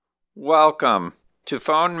Welcome to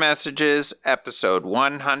Phone Messages, episode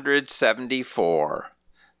 174,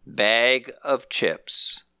 Bag of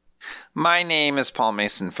Chips. My name is Paul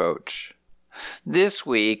Mason Foch. This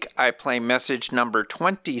week, I play message number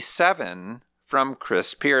 27 from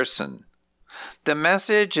Chris Pearson. The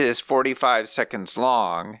message is 45 seconds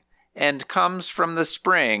long and comes from the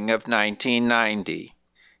spring of 1990.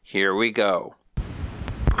 Here we go.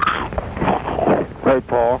 Hey,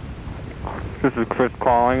 Paul. This is Chris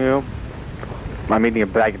calling you. I'm eating a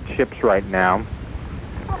bag of chips right now,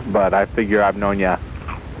 but I figure I've known you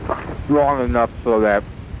long enough so that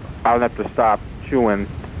I don't have to stop chewing.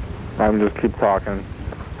 I can just keep talking.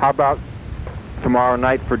 How about tomorrow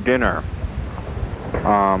night for dinner?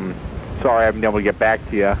 Sorry I haven't been able to get back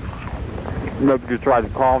to you. Nobody tried to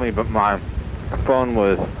call me, but my phone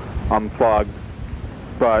was unplugged.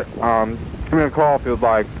 But I'm going to call if you'd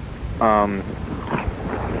like.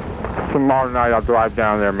 Tomorrow night I'll drive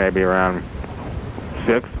down there maybe around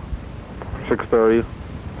 6:30,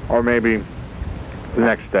 or maybe the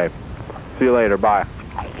next day. See you later. Bye.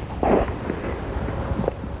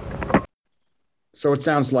 So it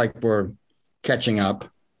sounds like we're catching up.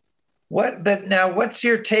 But now what's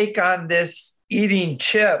your take on this eating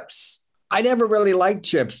chips? I never really liked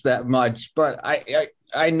chips that much, but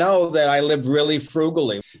I know that I lived really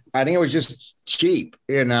frugally. I think it was just cheap.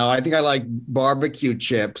 I think I like barbecue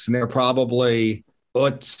chips, and they're probably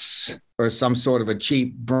Utz or some sort of a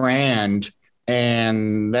cheap brand.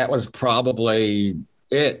 And that was probably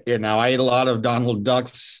it. I ate a lot of Donald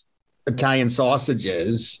Duck's Italian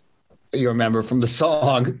sausages, you remember from the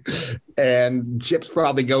song, and chips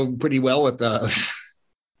probably go pretty well with those.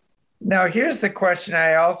 Now, here's the question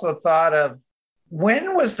I also thought of.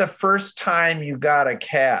 When was the first time you got a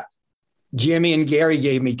cat? Jimmy and Gary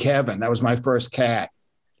gave me Kevin. That was my first cat.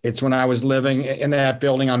 It's when I was living in that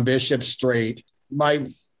building on Bishop Street. My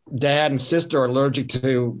dad and sister are allergic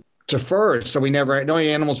to furs, so the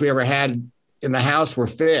only animals we ever had in the house were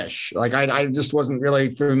fish. I just wasn't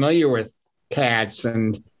really familiar with cats,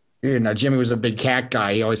 and Jimmy was a big cat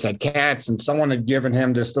guy. He always had cats, and someone had given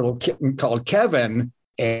him this little kitten called Kevin,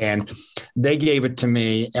 and they gave it to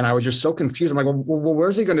me, and I was just so confused. I'm like, well,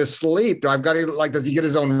 where's he going to sleep? Does he get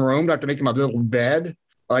his own room? Do I have to make him a little bed?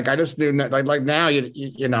 I just do. Now,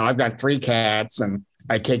 I've got 3 cats, and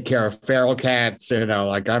I take care of feral cats.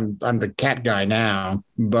 I'm the cat guy now.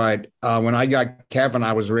 But when I got Kevin,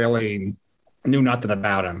 I was really knew nothing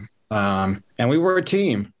about him, and we were a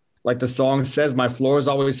team. Like the song says, my floor is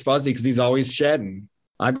always fuzzy because he's always shedding.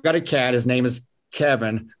 I've got a cat. His name is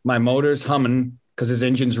Kevin. My motor's humming because his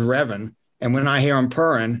engine's revving. And when I hear him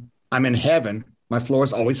purring, I'm in heaven. My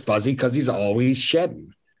floor's always fuzzy because he's always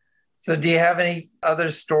shedding. So do you have any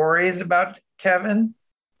other stories about Kevin?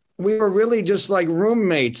 We were really just like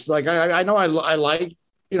roommates. I know I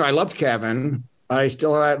loved Kevin. I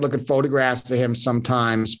still look at photographs of him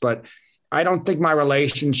sometimes, but I don't think my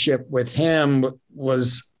relationship with him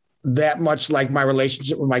was that much like my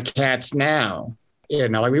relationship with my cats now. We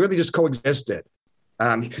really just coexisted.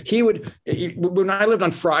 When I lived on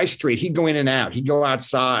Fry Street, he'd go in and out. He'd go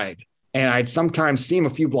outside, and I'd sometimes see him a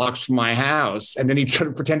few blocks from my house, and then he'd sort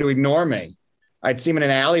of pretend to ignore me. I'd see him in an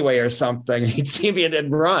alleyway or something, and he'd see me and then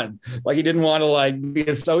run. Like he didn't want to be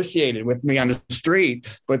associated with me on the street.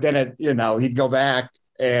 But then, he'd go back,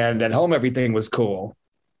 and at home, everything was cool.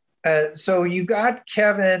 So you got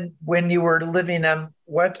Kevin when you were living on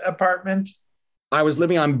what apartment? I was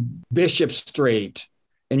living on Bishop Street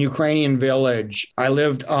in Ukrainian Village. I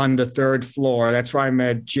lived on the 3rd floor. That's where I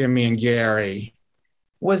met Jimmy and Gary.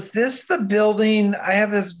 Was this the building? I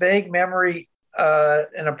have this vague memory,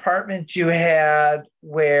 an apartment you had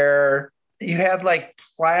where you had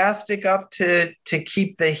plastic up to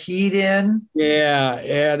keep the heat in.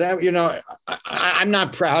 Yeah. That, I'm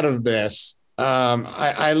not proud of this.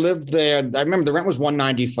 I lived there. I remember the rent was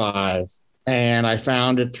 $195, and I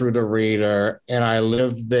found it through the reader, and I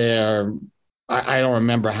lived there. I don't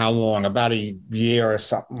remember how long, about a year or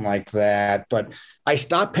something like that. But I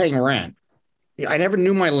stopped paying rent. I never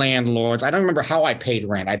knew my landlords. I don't remember how I paid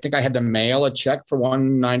rent. I think I had to mail a check for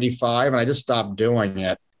 $195, and I just stopped doing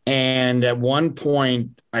it. And at one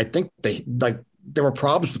point, I think there were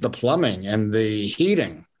problems with the plumbing and the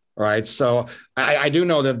heating, right? So I do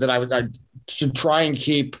know that I to try and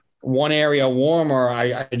keep one area warmer,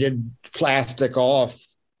 I did plastic off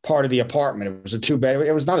part of the apartment. It was a 2-bed.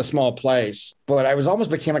 It was not a small place, but I was almost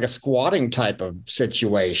became like a squatting type of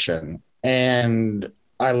situation. And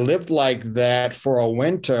I lived like that for a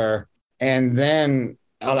winter. And then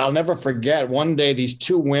I'll never forget, one day these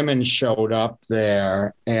 2 women showed up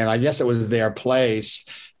there, and I guess it was their place.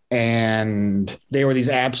 And they were these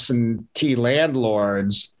absentee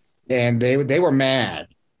landlords. and they were mad.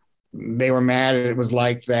 They were mad it was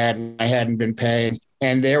like that, and I hadn't been paid.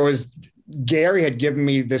 And Gary had given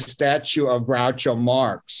me this statue of Groucho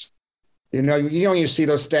Marx. You see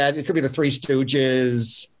those statues. It could be the Three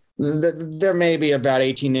Stooges. They're maybe about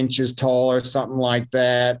 18 inches tall or something like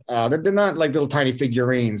that. They're not like little tiny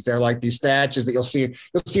figurines. They're like these statues that you'll see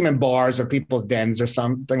them in bars or people's dens or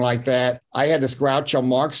something like that. I had this Groucho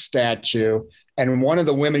Marx statue, and one of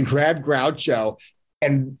the women grabbed Groucho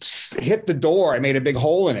and hit the door and made a big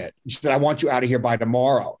hole in it. She said, "I want you out of here by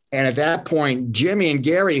tomorrow." And at that point, Jimmy and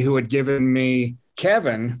Gary, who had given me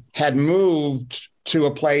Kevin, had moved to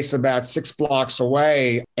a place about 6 blocks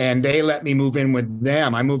away, and they let me move in with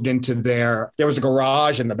them. I moved into there was a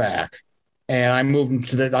garage in the back, and I moved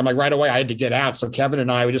into I'm like, right away, I had to get out. So Kevin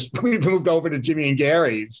and I, we moved over to Jimmy and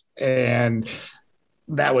Gary's, and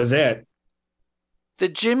that was it. The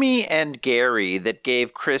Jimmy and Gary that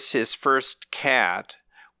gave Chris his first cat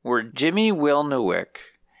were Jimmy Wilnewick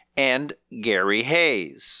and Gary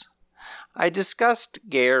Hayes. I discussed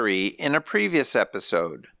Gary in a previous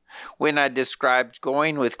episode when I described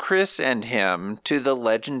going with Chris and him to the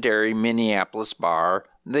legendary Minneapolis bar,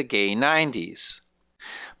 the Gay 90s.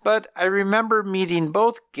 But I remember meeting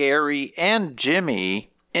both Gary and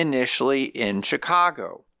Jimmy initially in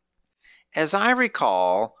Chicago. As I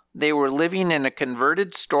recall, they were living in a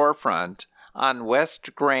converted storefront on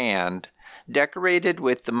West Grand, decorated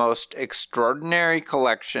with the most extraordinary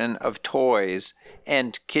collection of toys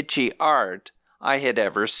and kitschy art I had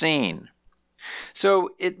ever seen. So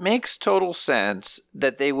it makes total sense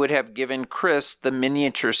that they would have given Chris the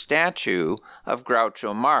miniature statue of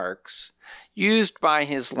Groucho Marx, used by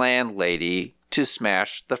his landlady to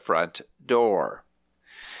smash the front door.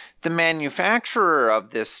 The manufacturer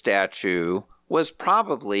of this statue was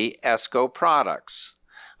probably Esco Products,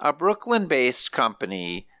 a Brooklyn-based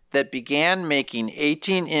company that began making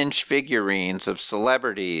 18-inch figurines of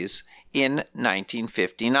celebrities in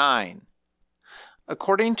 1959.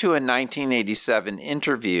 According to a 1987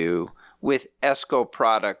 interview with Esco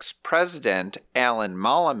Products president Alan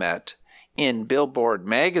Molamet in Billboard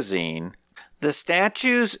magazine, the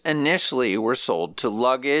statues initially were sold to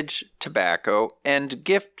luggage, tobacco, and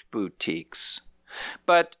gift boutiques.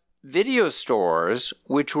 But video stores,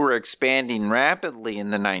 which were expanding rapidly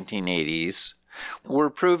in the 1980s, were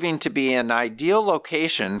proving to be an ideal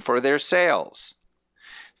location for their sales.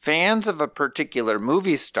 Fans of a particular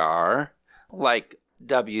movie star, like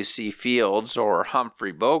W.C. Fields or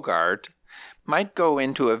Humphrey Bogart, might go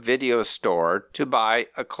into a video store to buy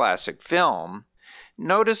a classic film,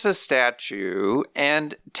 notice a statue,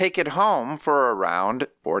 and take it home for around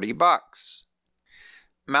 $40.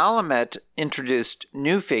 Molamet introduced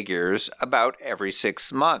new figures about every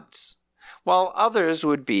 6 months, while others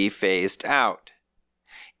would be phased out.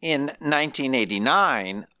 In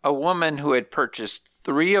 1989, a woman who had purchased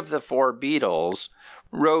 3 of the 4 Beatles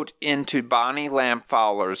wrote into Bonnie Lamb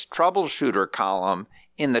Fowler's Troubleshooter column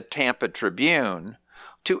in the Tampa Tribune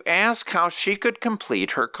to ask how she could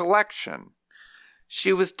complete her collection.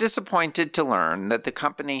 She was disappointed to learn that the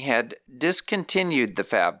company had discontinued the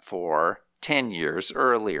Fab Four 10 years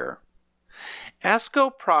earlier.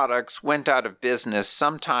 Esco Products went out of business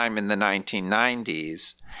sometime in the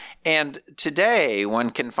 1990s, and today one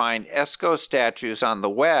can find Esco statues on the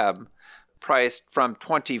web priced from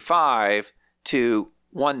 $25 to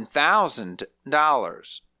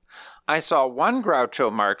 $1,000. I saw one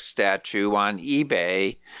Groucho Marx statue on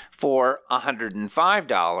eBay for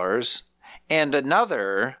 $105 and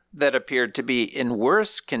another that appeared to be in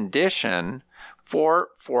worse condition for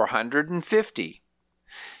 $450.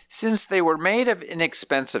 Since they were made of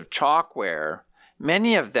inexpensive chalkware,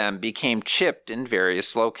 many of them became chipped in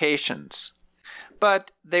various locations.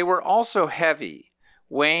 But they were also heavy,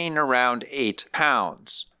 weighing around 8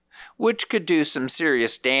 pounds, which could do some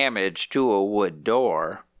serious damage to a wood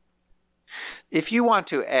door. If you want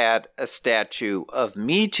to add a statue of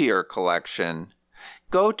me to your collection,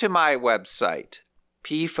 go to my website,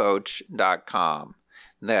 pfoch.com.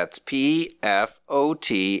 That's pfotsch.com.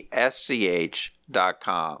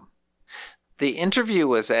 The interview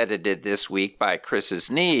was edited this week by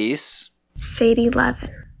Chris's niece, Sadie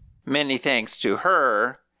Levin. Many thanks to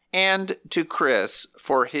her and to Chris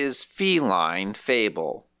for his feline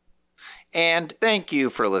fable. And thank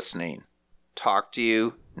you for listening. Talk to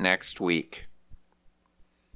you next week.